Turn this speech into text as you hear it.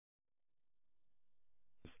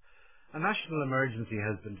A national emergency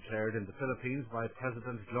has been declared in the Philippines by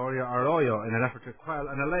President Gloria Arroyo in an effort to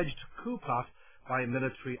quell an alleged coup plot by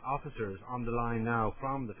military officers. On the line now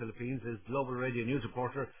from the Philippines is Global Radio News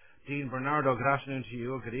reporter Dean Bernardo. Good afternoon to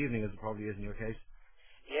you, or good evening as it probably is in your case.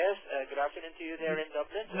 Yes, good afternoon to you there in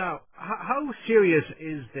Dublin. Now, how serious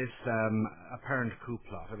is this apparent coup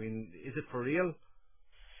plot? I mean, is it for real?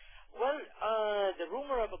 Well, the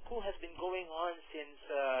rumor of a coup has been going on since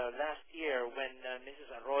last year when Mrs.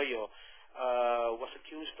 Arroyo was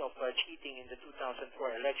accused of cheating in the 2004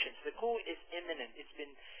 elections. The coup is imminent.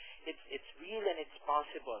 It's real and it's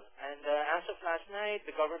possible. And as of last night,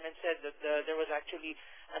 the government said that there was actually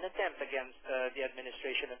an attempt against the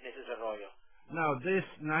administration of Mrs. Arroyo. Now, this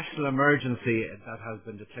national emergency that has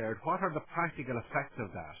been declared, what are the practical effects of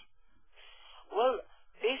that? Well,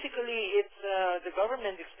 basically, it's the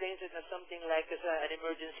government explains it as something like an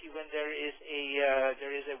emergency when there is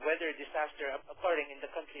a weather disaster occurring in the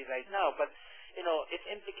country right now. But its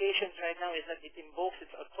implications right now is that it invokes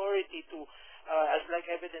its authority to, as like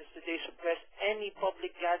evidence today, suppress any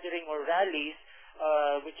public gathering or rallies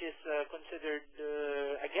which is considered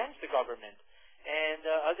against the government. And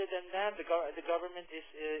other than that, the government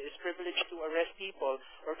is privileged to arrest people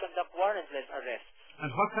or conduct warrantless arrests. And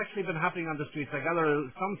what's actually been happening on the streets? I gather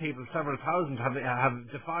some people, several thousand, have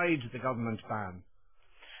defied the government ban.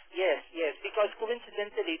 Yes, because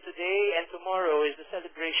coincidentally today and tomorrow is the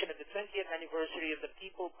celebration of the 20th anniversary of the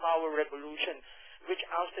People Power Revolution, which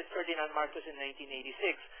ousted Ferdinand Marcos in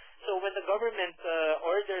 1986. So when the government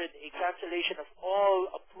ordered a cancellation of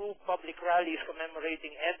all approved public rallies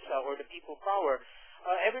commemorating EDSA or the People Power,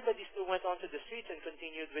 everybody still went onto the streets and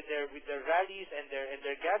continued with their rallies and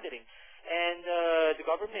their gathering. And the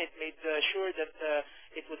government made sure that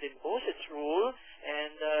it would impose its rule,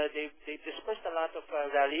 and they dispersed a lot of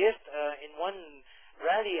rallyists. In one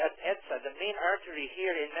rally at EDSA, the main artery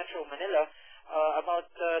here in Metro Manila, about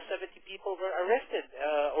 70 people were arrested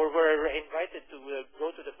or were invited to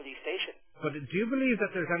go to the police station. But do you believe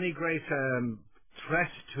that there's any great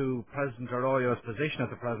threat to President Arroyo's position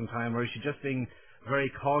at the present time, or is she just being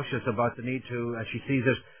very cautious about the need to, as she sees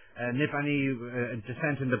it, nip any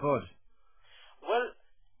dissent in the bud? Well,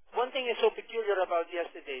 one thing is so peculiar about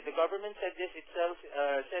yesterday. The government said this itself,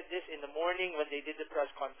 said this in the morning when they did the press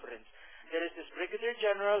conference. There is this Brigadier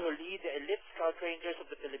General who leads the elite scout rangers of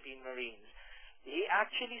the Philippine Marines. He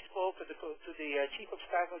actually spoke to the Chief of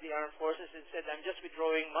Staff of the Armed Forces and said, "I'm just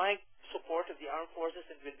withdrawing my support of the Armed Forces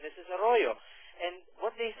and with Mrs. Arroyo." And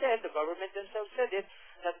what they said, the government themselves said it,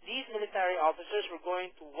 that these military officers were going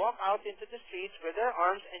to walk out into the streets with their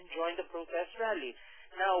arms and join the protest rally.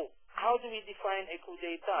 Now, how do we define a coup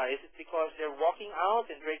d'etat? Is it because they're walking out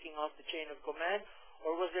and breaking off the chain of command,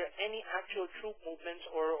 or was there any actual troop movements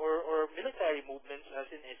or military movements, as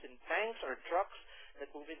in tanks or trucks that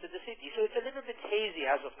move into the city? So it's a little bit hazy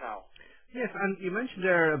as of now. Yes, and you mentioned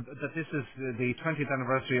there that this is the 20th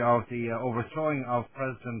anniversary of the overthrowing of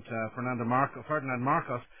President Ferdinand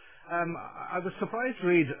Marcos. I was surprised to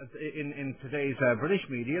read in today's British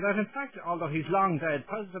media that, in fact, although he's long dead,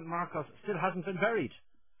 President Marcos still hasn't been buried.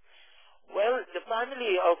 Well, the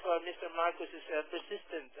family of Mr. Marcos is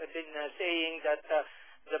persistent, been saying that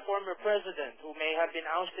the former president, who may have been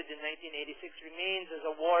ousted in 1986, remains as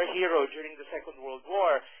a war hero during the Second World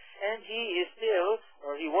War. And he is still,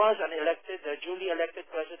 or he was an elected, duly elected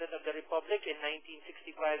president of the Republic in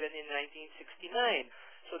 1965 and in 1969.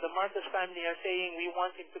 So the Marcos family are saying we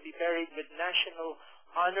want him to be buried with national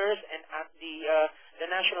honors and at the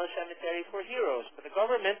National Cemetery for Heroes. But the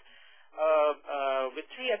government, with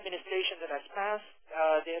three administrations that has passed,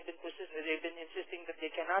 they've been insisting that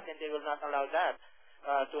they cannot and they will not allow that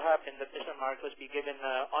to happen, that Mr. Marcos be given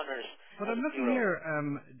honors. But I'm looking here,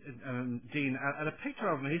 Dean, at a picture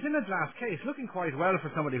of him. He's in a glass case, looking quite well for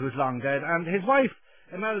somebody who's long dead, and his wife,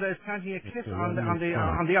 Imelda, is planting a kiss on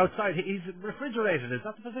the outside. He's refrigerated. Is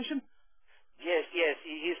that the position? Yes.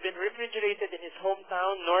 He's been refrigerated in his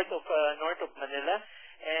hometown north of Manila.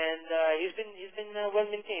 And he's been well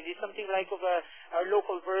maintained. He's something like our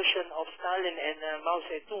local version of Stalin and Mao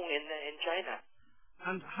Zedong in China.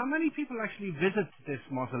 And how many people actually visit this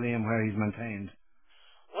mausoleum where he's maintained?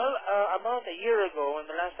 Well, about a year ago, and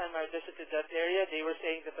the last time I visited that area, they were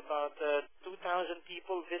saying that about 2,000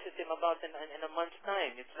 people visit him about in a month's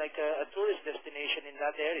time. It's like a tourist destination in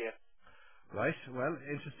that area. Right. Well,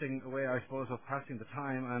 interesting way, I suppose, of passing the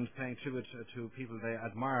time and paying tribute to people they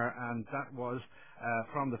admire. And that was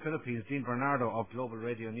from the Philippines, Dean Bernardo of Global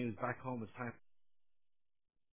Radio News. Back home, it's time.